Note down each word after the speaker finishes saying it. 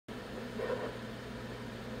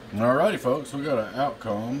Alrighty folks, we got an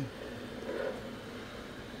Outcom.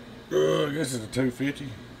 I guess it's a 250.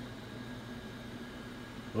 It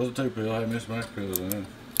was a 2-pill, had mismatched pills in it. Of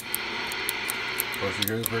course you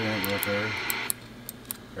hear the preamp right there.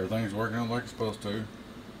 Everything's working out like it's supposed to.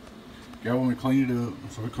 Y'all want me to clean it up,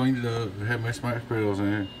 so we cleaned it up. It had mismatched pills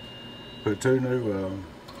in it. Put two new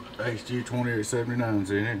HG-2879s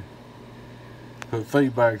in it. Put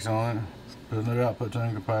feedbacks on it. Put a new output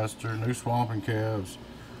tuning capacitor, new swamping cabs,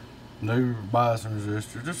 new bias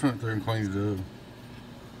resistor. Just went through and cleaned it up.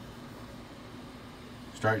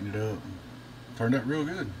 Straightened it up. Turned out real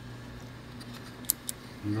good.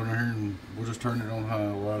 I'm going in here and we'll just turn it on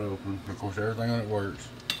high, wide open. Of course, everything on it works.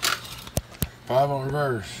 5 on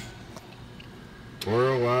reverse.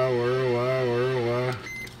 Worldwide.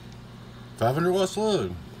 500 watt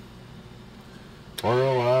slug.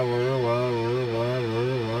 Worldwide.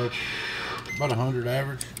 About 100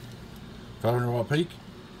 average. 500 watt peak.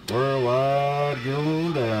 Worldwide, get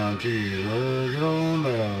on down, cheese, get on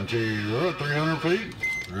down, cheese. 300 feet.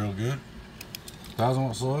 Real good. 1,000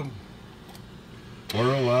 watt slug.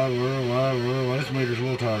 Worldwide. This meter's a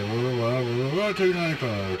little tight. Worldwide,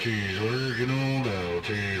 295. Cheese, get on down,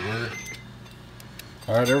 cheese.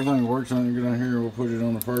 Alright, everything works on it. Get on here, we'll put it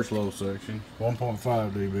on the first low section.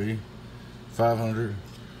 1.5 dB. 500.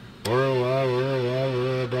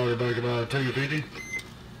 Worldwide, brought it back about 250.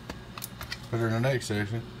 Put her in the next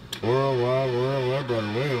section. Worldwide, brought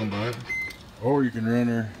it way on back. Or you can run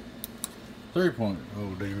her 3.0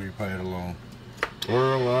 dB pad alone.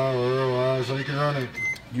 Worldwide, so you can run it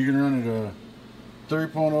a 3.0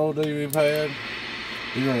 dB pad.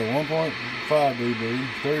 You run it 1.5 dB,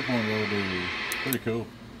 3.0 dB. Pretty cool.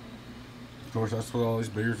 Of course, that's what all these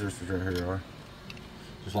beer resistors right here are.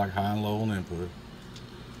 Just like high and low on input.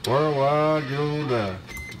 Worldwide, go down.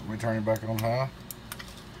 We turn it back on high.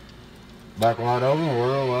 Back wide open.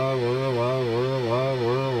 Worldwide.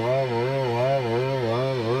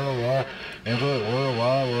 Input.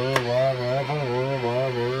 Worldwide. Output.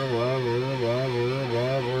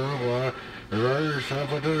 Worldwide. Reverse.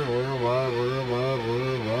 Output.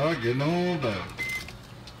 Worldwide. Getting on down.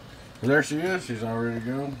 There she is. She's all ready to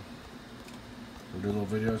go. We'll do a little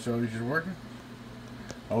video show you she's working.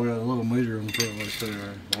 Oh, we got a little meter on the front like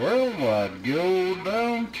that. Worldwide, go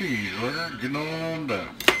down, cheeseburger, get on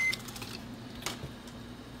down.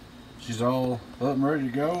 She's all up and ready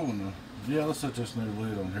to go. And yeah, let's set this new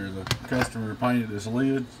lid on here. The customer painted this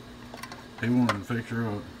lid. He wanted to fix her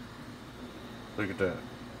up. Look at that.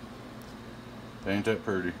 Ain't that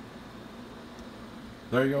pretty?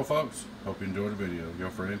 There you go, folks. Hope you enjoyed the video.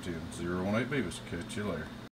 Your friend Tim, 018 Beavis. Catch you later.